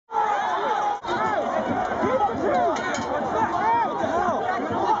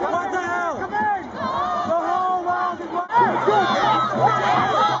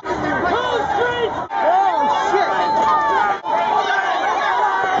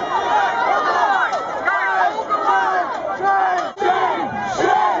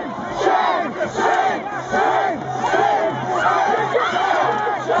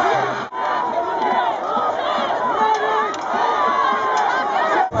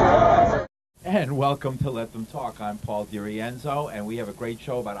And welcome to Let Them Talk. I'm Paul DeRienzo, and we have a great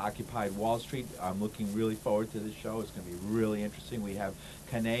show about Occupy Wall Street. I'm looking really forward to this show. It's going to be really interesting. We have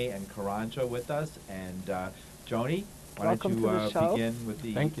Kanae and Karanja with us, and Joni, why Welcome don't to the you show. begin with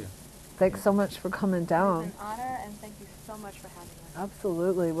the... Thank you. Thanks so much for coming down. It's an honor, and thank you so much for having us.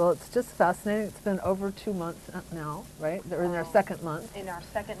 Absolutely. Well, it's just fascinating. It's been over 2 months now, right? They're in their second month. In our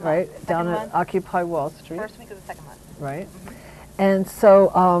second month. Right, Second down month, at Occupy Wall Street. first week of the second month. Right. And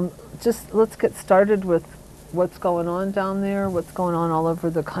so just let's get started with what's going on down there, what's going on all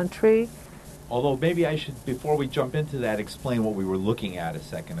over the country. Although maybe I should, before we jump into that, explain what we were looking at a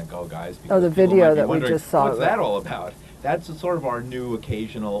second ago, guys. Oh, the because people video might be that we wondering, just saw, What's right? that all about? That's sort of our new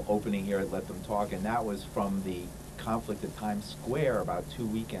occasional opening here at Let Them Talk, and that was from the conflict at Times Square about 2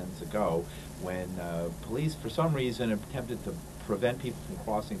 weekends ago when police, for some reason, attempted to prevent people from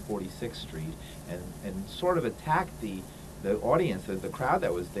crossing 46th Street and sort of attacked the audience, the crowd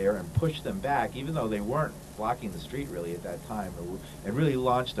that was there, and pushed them back, even though they weren't blocking the street really at that time. It really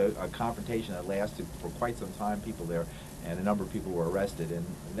launched a confrontation that lasted for quite some time. People there, and a number of people were arrested, and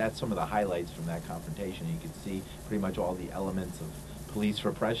that's some of the highlights from that confrontation. You could see pretty much all the elements of police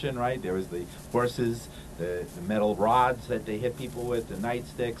repression, right? There was the horses, the metal rods that they hit people with, the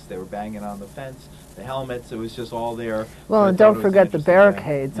nightsticks, they were banging on the fence, the helmets, it was just all there. Well, and don't forget the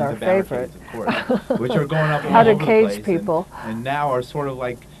barricades, our favorite. Of course, which are going up all How to over the cage place, people. and now are sort of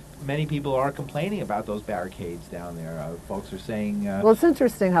like, many people are complaining about those barricades down there. Folks are saying... Well, it's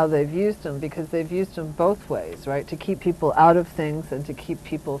interesting how they've used them, because they've used them both ways, right? To keep people out of things and to keep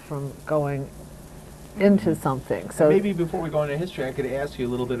people from going into something. So maybe before we go into history, I could ask you a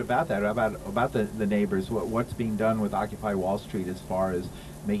little bit about that, about the neighbors. What's being done with Occupy Wall Street as far as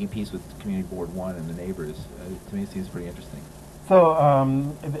making peace with Community Board 1 and the neighbors? To me, it seems pretty interesting. So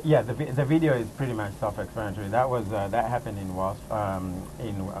yeah, the video is pretty much self-explanatory. That was that happened in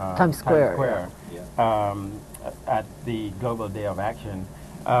Times Square, yeah. At the Global Day of Action.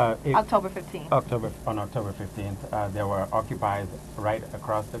 October 15th. On October 15th, there were occupies right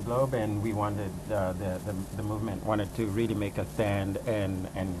across the globe, and we wanted the movement wanted to really make a stand and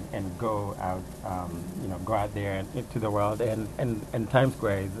go out, go out there into the world, and Times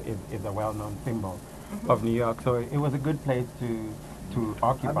Square is a well-known symbol of New York, so it was a good place to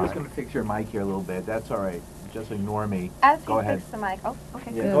occupy. I'm just going to fix your mic here a little bit. That's all right. Just ignore me. As go you ahead. fix the mic. Oh,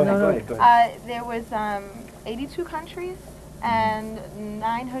 okay. Yeah, Good. go ahead. There was 82 countries and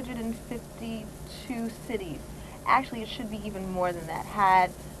 952 cities. Actually, it should be even more than that.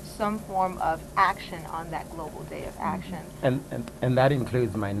 Had some form of action on that Global Day of Action. And that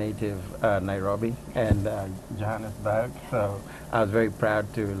includes my native Nairobi and Johannesburg. So I was very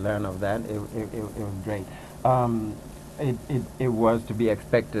proud to learn of that. It was great. It was to be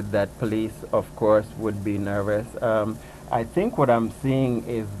expected that police, of course, would be nervous. I think what I'm seeing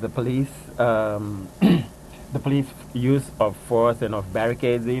is the police. The police use of force and of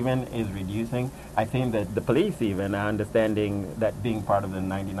barricades even is reducing. I think that the police even are understanding that, being part of the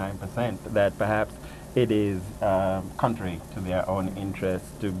 99%, that perhaps it is contrary to their own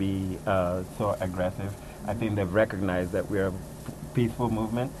interests to be so aggressive. I think they've recognized that we're a peaceful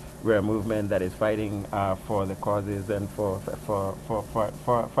movement. We're a movement that is fighting for the causes and for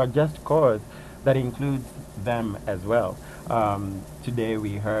just cause that includes them as well. Today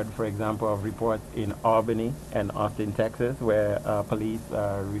we heard, for example, of reports in Albany and Austin, Texas, where police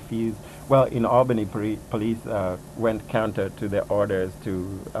refused. Well, in Albany, police went counter to their orders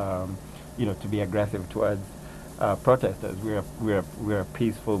to, to be aggressive towards protesters. We're a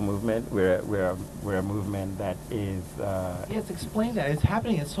peaceful movement. We're a movement that is. Yes, explain that. It's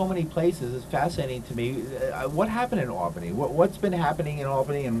happening in so many places. It's fascinating to me. What happened in Albany? What's been happening in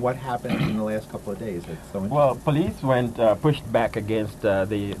Albany, and what happened in the last couple of days? It's so interesting. Well, police went pushed back against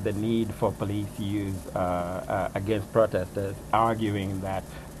the need for police use against protesters, arguing that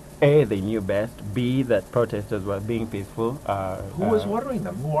A, they knew best, B, that protesters were being peaceful. Who was ordering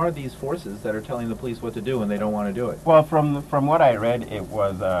them? Who are these forces that are telling the police what to do when they don't want to do it? Well, from what I read, it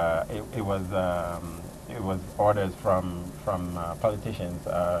was orders from politicians,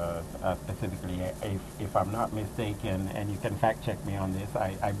 specifically. If I'm not mistaken, and you can fact check me on this,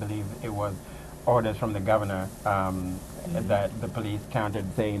 I believe it was orders from the governor that the police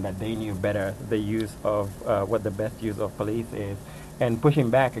countered, saying that they knew better the use of what the best use of police is, and pushing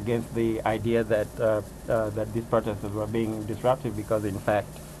back against the idea that that these protesters were being disruptive, because in fact,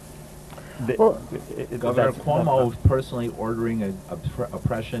 Governor Cuomo personally ordering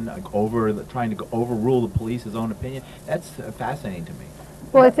oppression, trying to overrule the police's own opinion. That's fascinating to me.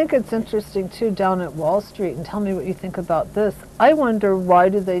 Well, I think it's interesting, too, down at Wall Street, and tell me what you think about this. I wonder, why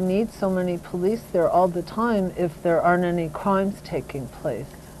do they need so many police there all the time if there aren't any crimes taking place?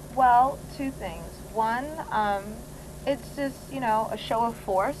 Well, two things. One, it's just, a show of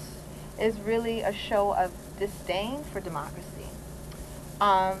force is really a show of disdain for democracy.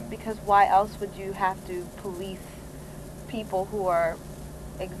 Because why else would you have to police people who are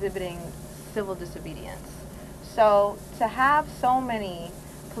exhibiting civil disobedience? So to have so many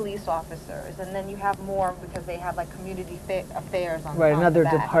police officers, and then you have more because they have like community affairs on Right, on another the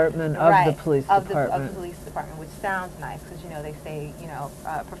back. department of Right, the police of department. the police department, which sounds nice because they say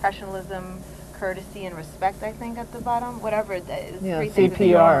professionalism, courtesy, and respect. I think at the bottom, whatever it is. Yeah, three things that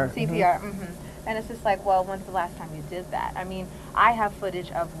you- CPR. CPR. And it's just like, well, when's the last time you did that? I mean, I have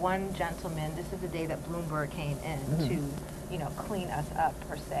footage of one gentleman. This is the day that Bloomberg came in to, clean us up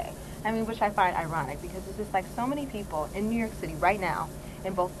per se. I mean, which I find ironic because it's just like so many people in New York City right now,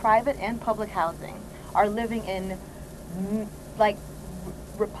 in both private and public housing, are living in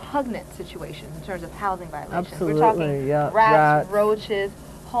repugnant situations in terms of housing violations. We're talking Absolutely, yeah, rats, roaches,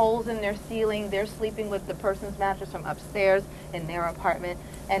 holes in their ceiling. They're sleeping with the person's mattress from upstairs in their apartment.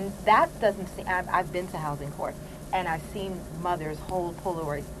 And that doesn't seem, I've been to housing court, and I've seen mothers hold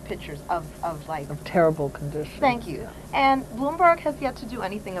Polaroid pictures of terrible conditions. Thank you. And Bloomberg has yet to do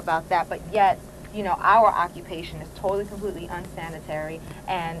anything about that, but yet, our occupation is totally, completely unsanitary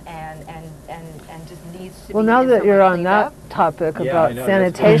and just needs to be. Well, now that you're on that up. topic Yeah, about I know,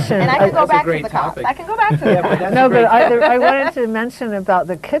 that's sanitation, And I can go That's a back to great the cops. topic. I can go back to the Yeah, but cops. that's no, a great but I wanted to mention about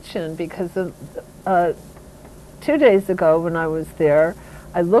the kitchen because 2 days ago when I was there,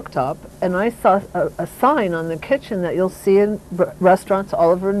 I looked up and I saw a sign on the kitchen that you'll see in restaurants all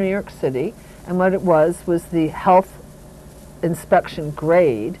over New York City, and what it was the health inspection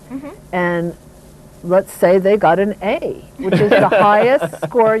grade, and let's say they got an A, which is the highest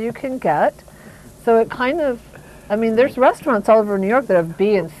score you can get. So it kind of, there's restaurants all over New York that have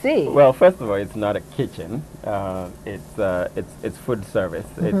B and C. Well, first of all, it's not a kitchen. It's food service.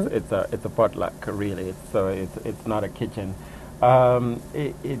 It's a potluck, really. It's not a kitchen.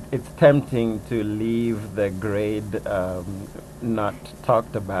 It's tempting to leave the grade not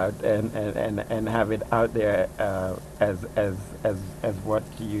talked about and have it out there as what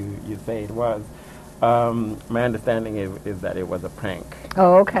you say it was. My understanding is that it was a prank.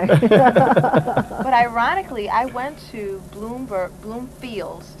 Oh, okay. But ironically, I went to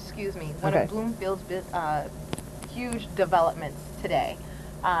Bloomfield's, one Okay. of Bloomfield's huge developments today.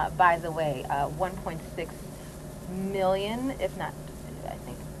 By the way, 1.6 million, if not, I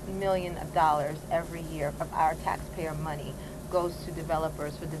think, million of dollars every year of our taxpayer money goes to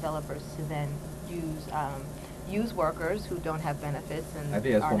developers for developers to then use workers who don't have benefits and I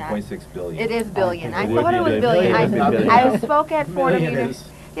think that's are not. 1.6 billion. It is billion. I It thought would it be was billion. billion. Billion. I spoke at Fordham Million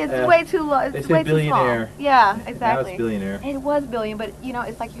University. is, It's way too low. they It's say way too small. billionaire. Yeah, Now exactly. it's billionaire. It was billion, but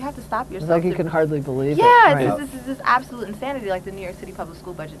it's like you have to stop It's yourself. like you to- can hardly believe Yeah, it. Right. this is just absolute insanity. Like the New York City public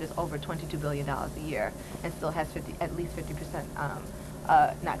school budget is over $22 billion a year, and still has at least 50%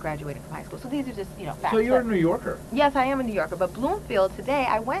 not graduating from high school. So these are just facts. So you're a that- New Yorker. Yes, I am a New Yorker, but Bloomfield today,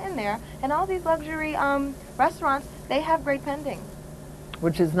 I went in there, and all these luxury restaurants, they have great pending.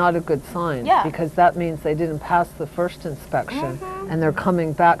 Which is not a good sign, Yeah. because that means they didn't pass the first inspection, and they're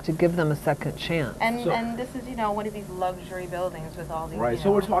coming back to give them a second chance. And So- and this is one of these luxury buildings with all these. Right,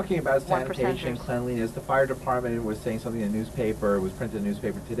 so we're talking about 1%ers. sanitation, cleanliness. The fire department was saying something in the newspaper, it was printed in the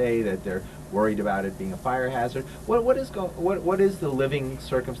newspaper today, that they're worried about it being a fire hazard. What is the living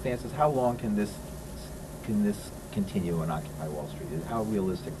circumstances? How long can this continue on Occupy Wall Street? How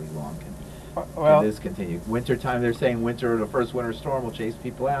realistically long can this continue? Winter time, they're saying the first winter storm will chase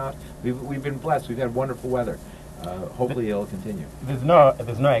people out. We've been blessed. We've had wonderful weather. Hopefully it'll continue. There's no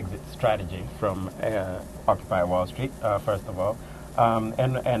exit strategy from Occupy Wall Street. First of all,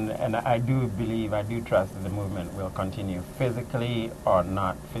 and I do trust that the movement will continue physically or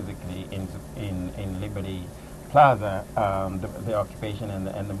not physically in Liberty Plaza. The occupation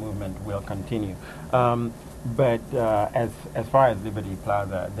and the movement will continue. But as far as Liberty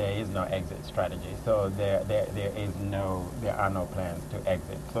Plaza, there is no exit strategy. So there are no plans to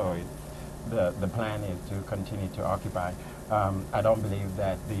exit. So the plan is to continue to occupy. I don't believe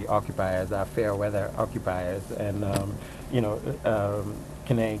that the occupiers are fair weather occupiers, and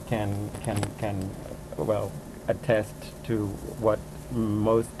Kanae can attest to what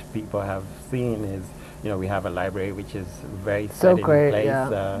most people have seen is. We have a library which is very So set in great, place.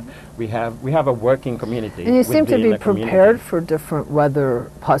 yeah. We have a working community. And you seem to within be the community. prepared for different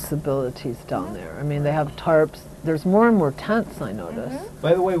weather possibilities down there. I mean, they have tarps. There's more and more tents, I notice.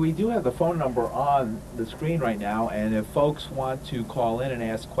 By the way, we do have the phone number on the screen right now, and if folks want to call in and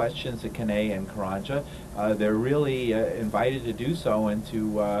ask questions to Kanae and Karanja, they're really invited to do so and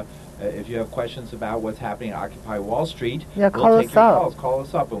to If you have questions about what's happening at Occupy Wall Street, Yeah, we'll call take us your up. calls. Call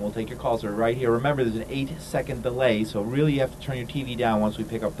us up, and we'll take your calls. They're right here. Remember, there's an 8-second delay, so really you have to turn your TV down once we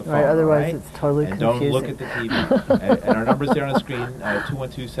pick up the phone. Right, otherwise all right? it's totally and confusing. don't look at the TV. and our number's there on the screen,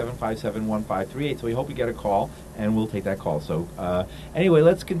 212-757-1538. So we hope you get a call, and we'll take that call. So anyway,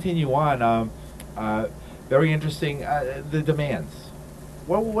 let's continue on. Very interesting, the demands.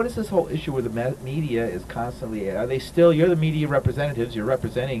 What is this whole issue where the media is constantly, are they still, you're the media representatives, you're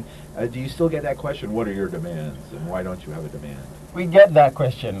representing, do you still get that question, what are your demands, and why don't you have a demand? We get that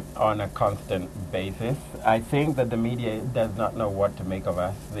question on a constant basis. I think that the media does not know what to make of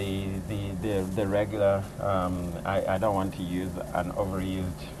us. The regular, I don't want to use an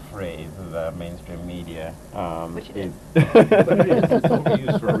overused phrase, the mainstream media. Which it is. But it is, it's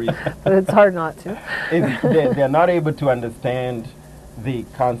overused for a reason. But it's hard not to. They're not able to understand the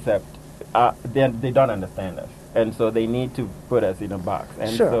concept. They don't understand us, and so they need to put us in a box,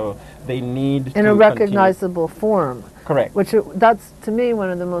 and Sure. so they need In to a recognizable form. Correct. That's, to me, one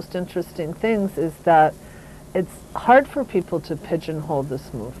of the most interesting things is that it's hard for people to pigeonhole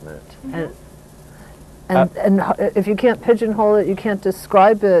this movement. And if you can't pigeonhole it, you can't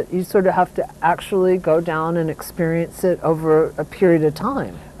describe it, you sort of have to actually go down and experience it over a period of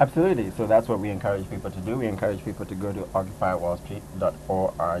time. Absolutely. So that's what we encourage people to do. We encourage people to go to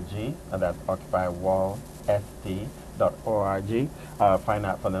occupywallstreet.org, and that's occupywallst.org. Find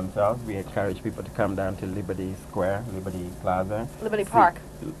out for themselves. We encourage people to come down to Liberty Square, Liberty Plaza. Liberty Park.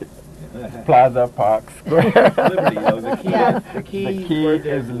 Plaza, Park, Square. Liberty, though, the key, Yeah. the key, The key word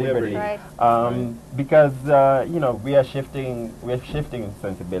is liberty. Right. Because we are shifting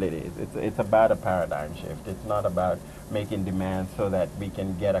sensibilities. It's about a paradigm shift. It's not about making demands so that we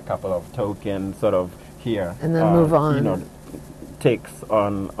can get a couple of tokens sort of here And then move on. Takes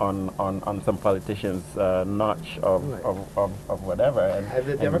on some politicians' notch of whatever, and Have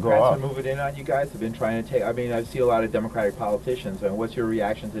the and go Democrats off. been moving in on you guys? Have been trying to take, I mean, I see a lot of Democratic politicians, and what's your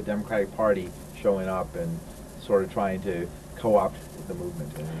reaction to the Democratic Party showing up and sort of trying to co-opt the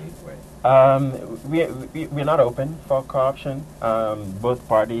movement in any way? We're not open for co-option. Both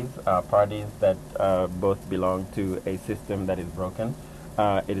parties are parties that both belong to a system that is broken.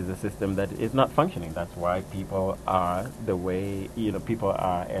 It is a system that is not functioning. That's why people are the way people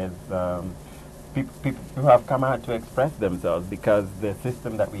are, as people who have come out to express themselves, because the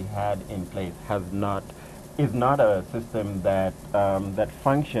system that we had in place is not a system that that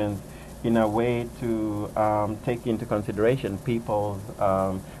functions in a way to take into consideration people's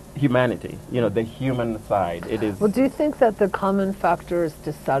humanity, the human side. It is. Well, do you think that the common factor is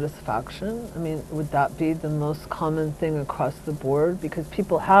dissatisfaction? I mean, would that be the most common thing across the board? Because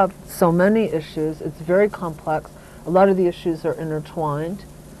people have so many issues. It's very complex. A lot of the issues are intertwined.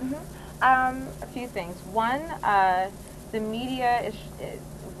 A few things. One, the media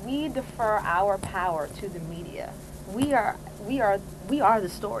we defer our power to the media. We are the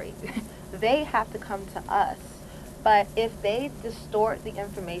story. They have to come to us. But if they distort the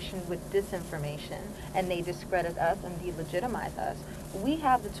information with disinformation and they discredit us and delegitimize us, we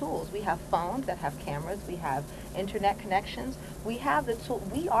have the tools. We have phones that have cameras. We have internet connections. We have the tool.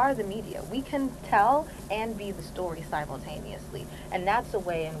 We are the media. We can tell and be the story simultaneously. And that's a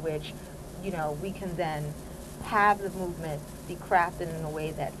way in which, we can then have the movement be crafted in a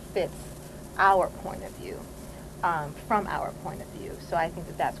way that fits our point of view, from our point of view. So I think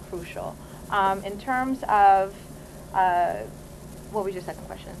that that's crucial. In terms of what was your second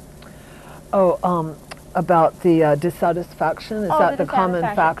question? About the dissatisfaction. Is that the common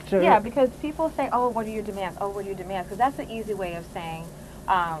factor? Yeah, because people say, "Oh, what are your demands? Oh, what are your demands?" Because that's an easy way of saying,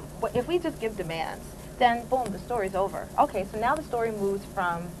 if we just give demands, then boom, the story's over. Okay, so now the story moves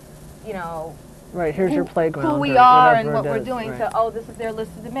from, Right, here's your playground. who we or are and whatever what it we're is, doing right. to, oh, this is their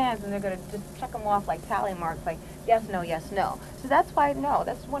list of demands, and they're going to just check them off like tally marks, like yes, no, yes, no. So that's why no.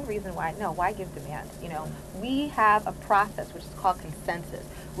 That's one reason why no. Why give demands? We have a process which is called consensus,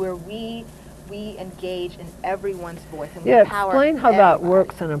 where we engage in everyone's voice and we empower explain how that everybody.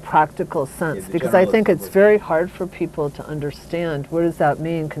 works in a practical sense, the because I think generalist it's voice. very hard for people to understand. What does that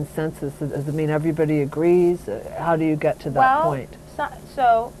mean, consensus? Does it mean everybody agrees? How do you get to that point?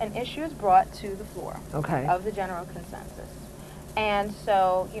 So an issue is brought to the floor Okay. of the general consensus. And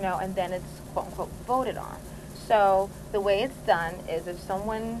so, and then it's quote unquote voted on. So the way it's done is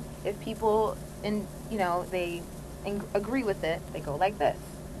if people they agree with it, they go like this.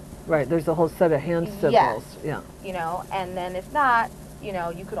 Right, there's a whole set of hand symbols. Yes. Yeah. And then if not,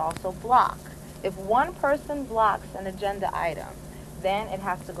 you could also block. If one person blocks an agenda item, then it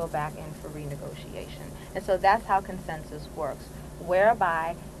has to go back in for renegotiation. And so that's how consensus works,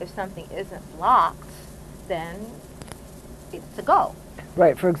 whereby if something isn't blocked, then it's a go.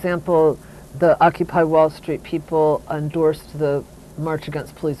 Right. For example, the Occupy Wall Street people endorsed the March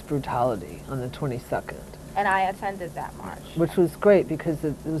Against Police Brutality on the 22nd. And I attended that march. Which was great because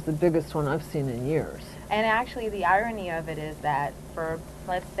it was the biggest one I've seen in years. And actually the irony of it is that for,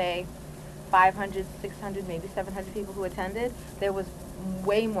 let's say, 500, 600, maybe 700 people who attended, there was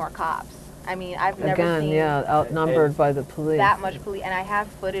way more cops. I mean, I've never seen outnumbered by the police. That much police. And I have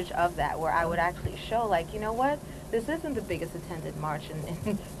footage of that where I would actually show, like, you know what? This isn't the biggest attended march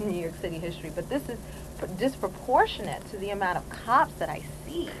in New York City history, but this is disproportionate to the amount of cops that I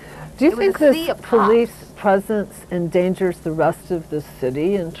see. Do you think this police presence endangers the rest of the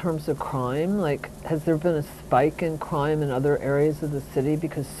city in terms of crime? Like, has there been a spike in crime in other areas of the city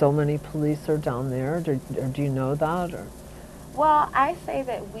because so many police are down there? Or do you know that? Or? Well, I say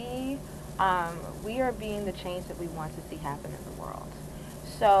that we are being the change that we want to see happen in the world.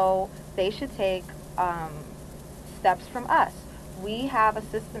 So they should take steps from us. We have a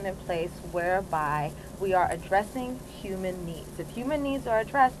system in place whereby we are addressing human needs. If human needs are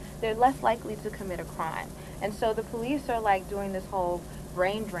addressed, they're less likely to commit a crime. And so the police are like doing this whole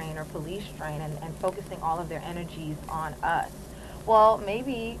brain drain or police drain and focusing all of their energies on us. Well,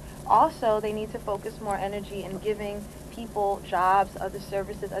 maybe also they need to focus more energy in giving people jobs, other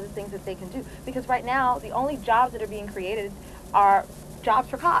services, other things that they can do. Because right now, the only jobs that are being created are jobs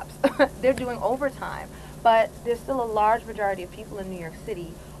for cops. They're doing overtime. But there's still a large majority of people in New York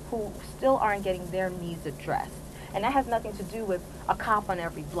City who still aren't getting their needs addressed. And that has nothing to do with a cop on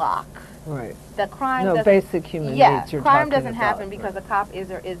every block. Right. The crime no, basic human needs you're crime talking doesn't about, happen because a cop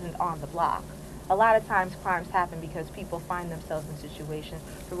is or isn't on the block. A lot of times crimes happen because people find themselves in situations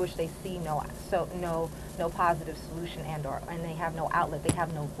for which they see no positive solution and they have no outlet, they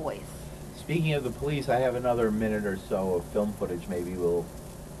have no voice. Speaking of the police, I have another minute or so of film footage. Maybe we'll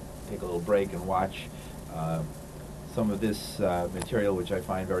take a little break and watch some of this material, which I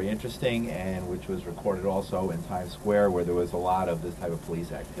find very interesting, and which was recorded also in Times Square, where there was a lot of this type of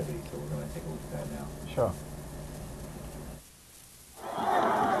police activity. So we're going to take a look at that now. Sure.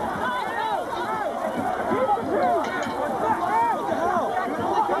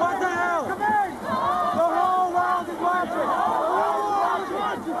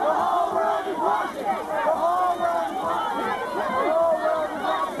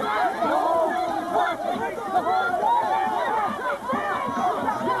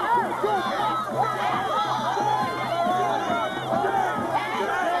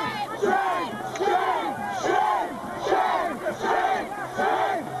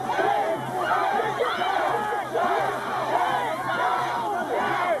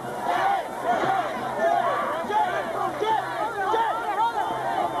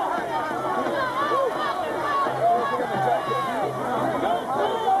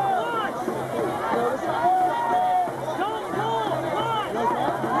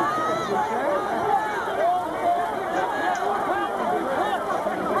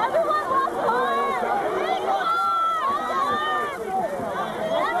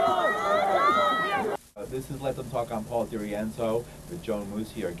 This is Let Them Talk. I'm Paul DeRienzo with Joan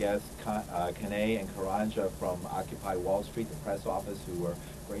Moossy, our guest, Kanae and Karanja from Occupy Wall Street, the press office, who were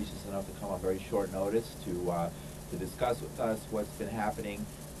gracious enough to come on very short notice to discuss with us what's been happening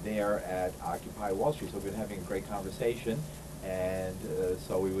there at Occupy Wall Street. So we've been having a great conversation, and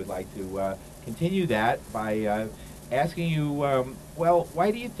so we would like to continue that by asking you, well,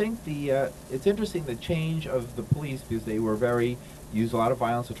 why do you think it's interesting, the change of the police, because they were used a lot of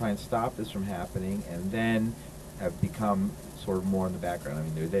violence to try and stop this from happening, and then have become sort of more in the background. I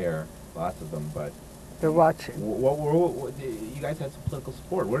mean, they're there, lots of them, but they're watching. What you guys had some political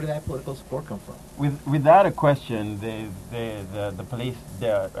support. Where did that political support come from? Without a question, the police,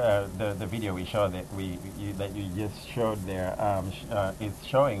 the video we showed that you just showed there is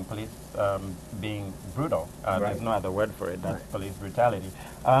showing police being brutal. Right. There's no other word for it. That's police brutality.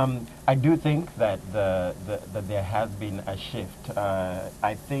 I do think that that there has been a shift.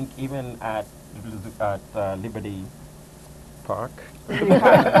 I think even at Liberty Park.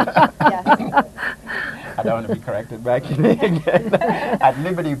 Yes. I don't want to be corrected back again. At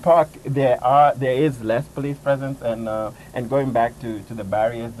Liberty Park, there is less police presence, and going back to the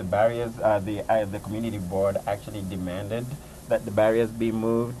barriers, the community board actually demanded that the barriers be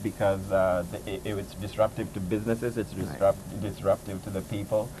moved because it's disruptive to businesses, it's disruptive to the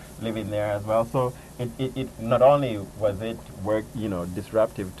people living there as well. So it not only was it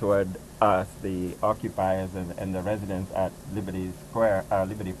disruptive toward us, the occupiers and the residents at Liberty Square,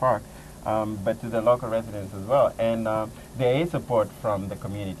 Liberty Park, but to the local residents as well. And there is support from the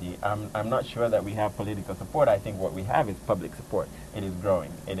community. I'm not sure that we have political support. I think what we have is public support. It is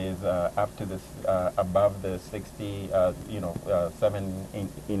growing. It is up to this above the 60, 7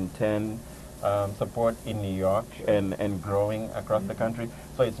 in 10 support in New York, and growing across the country.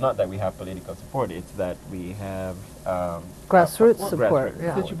 So it's not that we have political support, it's that we have Grassroots support, grassroots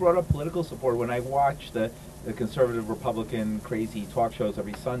yeah. Since you brought up political support, when I watch the conservative Republican crazy talk shows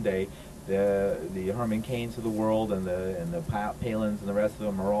every Sunday, the Herman Cains of the world and the Palins and the rest of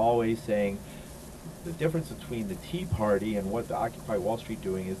them are always saying the difference between the Tea Party and what the Occupy Wall Street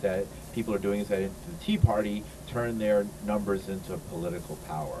doing is that people are doing is that the Tea Party turned their numbers into political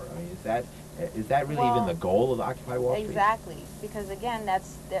power. I mean, is that really even the goal of the Occupy Wall Street? Exactly, because again,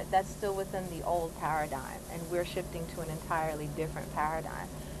 that's still within the old paradigm, and we're shifting to an entirely different paradigm.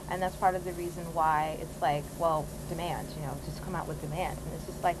 And that's part of the reason why it's like, well, demand, just come out with demand. And it's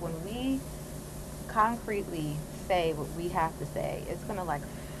just like when we concretely say what we have to say, it's going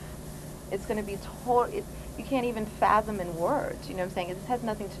to be total, you can't even fathom in words, you know what I'm saying? This has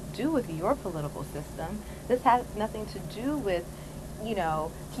nothing to do with your political system. This has nothing to do with,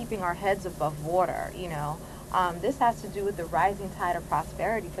 keeping our heads above water, This has to do with the rising tide of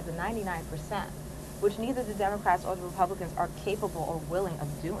prosperity for the 99%. Which neither the Democrats or the Republicans are capable or willing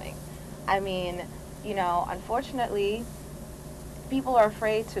of doing. I mean, unfortunately, people are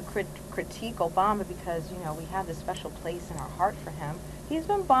afraid to critique Obama because, we have this special place in our heart for him. He's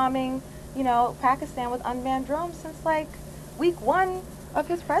been bombing, Pakistan with unmanned drones since, like, week 1 of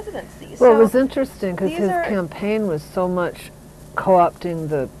his presidency. Well, So it was interesting because his are- campaign was so much co-opting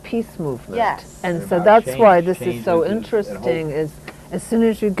the peace movement. Yes. And And so about that's why this change is so and interesting hope. is as soon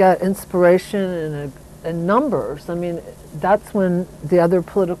as you get inspiration and numbers, I mean, that's when the other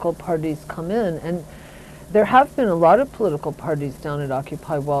political parties come in. And there have been a lot of political parties down at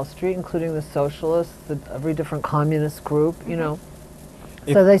Occupy Wall Street, including the socialists, every different communist group,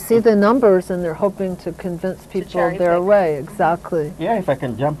 So they see the numbers and they're hoping to convince people cherry their pick. way. Exactly. Yeah, if I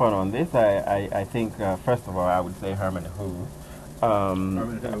can jump on this, I think, first of all, I would say Herman Hu.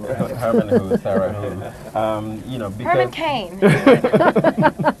 Herman Hu, Sarah Hu. Because Herman Cain.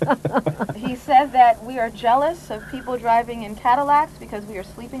 He said that we are jealous of people driving in Cadillacs because we are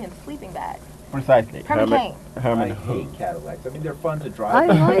sleeping in sleeping bags. Precisely. Herman Cain. Herman I Hu. hate Cadillacs. I mean, they're fun to drive. I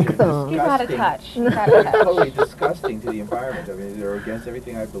but like they're them. He's out of disgusting. touch. He's out They're of touch. totally disgusting to the environment. I mean, they're against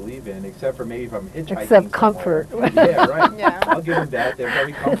everything I believe in, except for maybe if I'm hitchhiking Except somewhere. comfort. Yeah, right. Yeah. I'll give them that. They're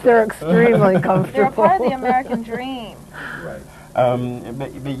very comfortable. They're extremely comfortable. They're a part of the American dream. Right.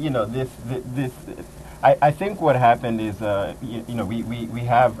 This I think what happened is we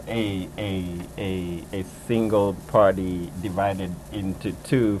have a single party divided into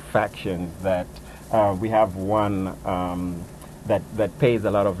two factions that we have one that pays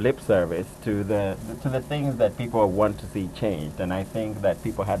a lot of lip service to the things that people want to see changed, and I think that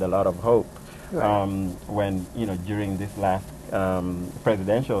people had a lot of hope when during this last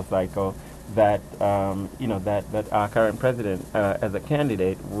presidential cycle that that our current president as a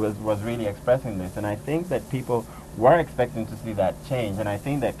candidate was really expressing this, and I think that people were expecting to see that change, and I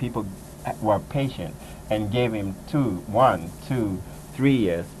think that people were patient and gave him 1, 2, 3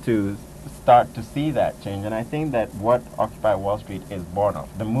 years to start to see that change, and I think that what Occupy Wall Street is born of,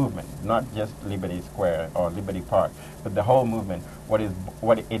 the movement, not just Liberty Square or Liberty Park, but the whole movement, what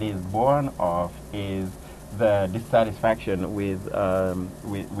it is born of is the dissatisfaction with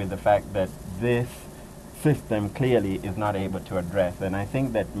the fact that this system clearly is not able to address, and I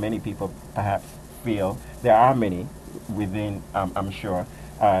think that many people perhaps feel, there are many within, I'm sure,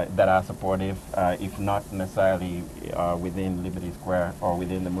 that are supportive, if not necessarily within Liberty Square or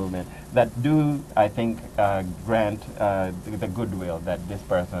within the movement, that do, I think, grant the goodwill that this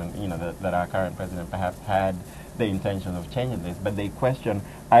person, that our current president perhaps had the intention of changing this, but they question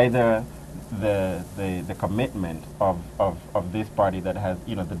either the commitment of this party that has,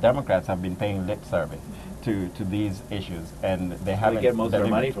 the Democrats have been paying lip service to these issues, and they haven't. They get most of their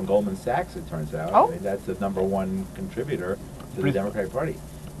delivered. money from Goldman Sachs, it turns out. Oh. I mean, that's the #1 contributor to the Democratic Party.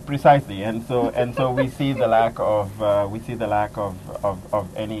 Precisely, and so we see the lack of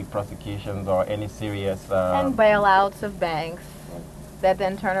any prosecutions or any serious And bailouts of banks that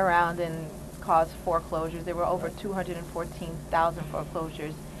then turn around and cause foreclosures. There were over 214,000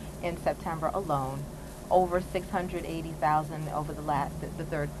 foreclosures in September alone, over 680,000 over the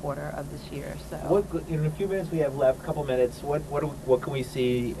third quarter of this year. So In a few minutes we have left, couple minutes. What can we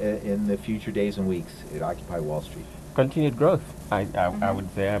see in the future days and weeks at Occupy Wall Street? continued growth. I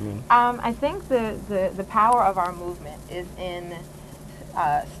would say. I mean, I think the power of our movement is in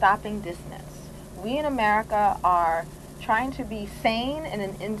stopping dissonance. We in America are trying to be sane in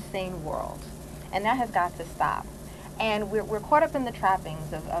an insane world. And that has got to stop. And we're caught up in the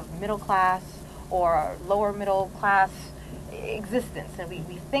trappings of middle class or lower middle class existence. And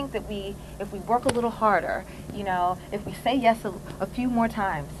we think that if we work a little harder, you know, if we say yes a few more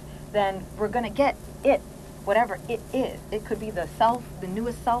times, then we're going to get it, whatever it is. It could be the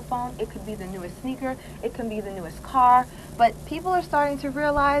newest cell phone, it could be the newest sneaker, it could be the newest car. But people are starting to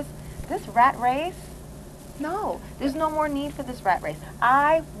realize this rat race, no, there's no more need for this rat race.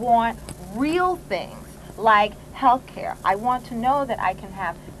 I want real things like health care. I want to know that I can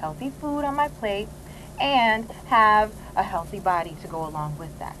have healthy food on my plate and have a healthy body to go along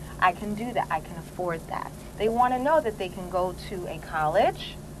with that. I can do that. I can afford that. They want to know that they can go to a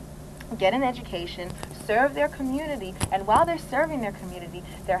college, get an education, serve their community, and while they're serving their community,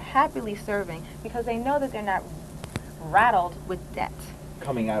 they're happily serving because they know that they're not rattled with debt.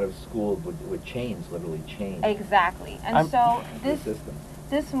 Coming out of school with chains, literally chains. Exactly. And so System.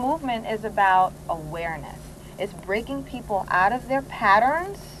 this movement is about awareness. It's breaking people out of their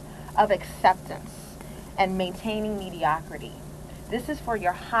patterns of acceptance and maintaining mediocrity. This is for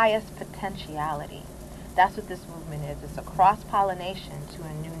your highest potentiality. That's what this movement is. It's a cross-pollination to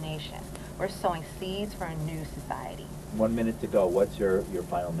a new nation. We're sowing seeds for a new society. 1 minute to go. What's your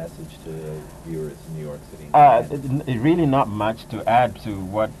final message to viewers in New York City? It really not much to add to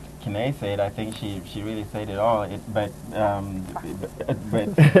what Kanae said. I think she really said it all. But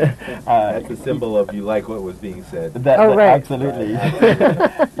that's a symbol of you like what was being said. Right. Absolutely.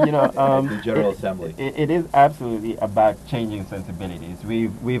 Right. You know, the General Assembly. It is absolutely about changing sensibilities.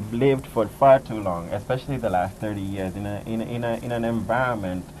 We've lived for far too long, especially the last 30 years, in an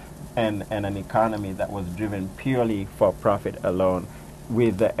environment and an economy that was driven purely for profit alone,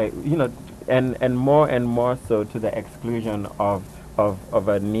 with and more so to the exclusion of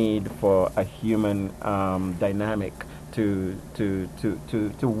a need for a human dynamic to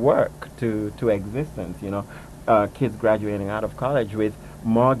work to existence. You know, kids graduating out of college with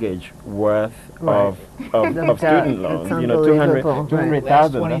mortgage worth of student loans. You know, 200,000.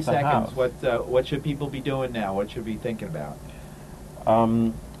 Last 20 that's a seconds. house. What should people be doing now? What should we be thinking about?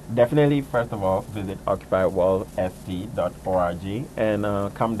 Definitely, first of all, visit occupyworldst.org and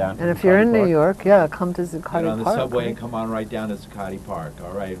come down to And if you're in Zuccotti New Park. York, yeah, come to Zuccotti Get on the Park. subway right? and come on right down to Zuccotti Park.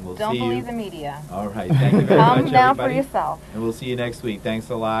 All right, and we'll Don't see you. believe the media. All right, thank you very Come much, down for everybody. yourself. And we'll see you next week. Thanks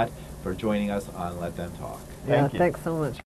a lot for joining us on Let Them Talk. Yeah, Thank you. thanks so much.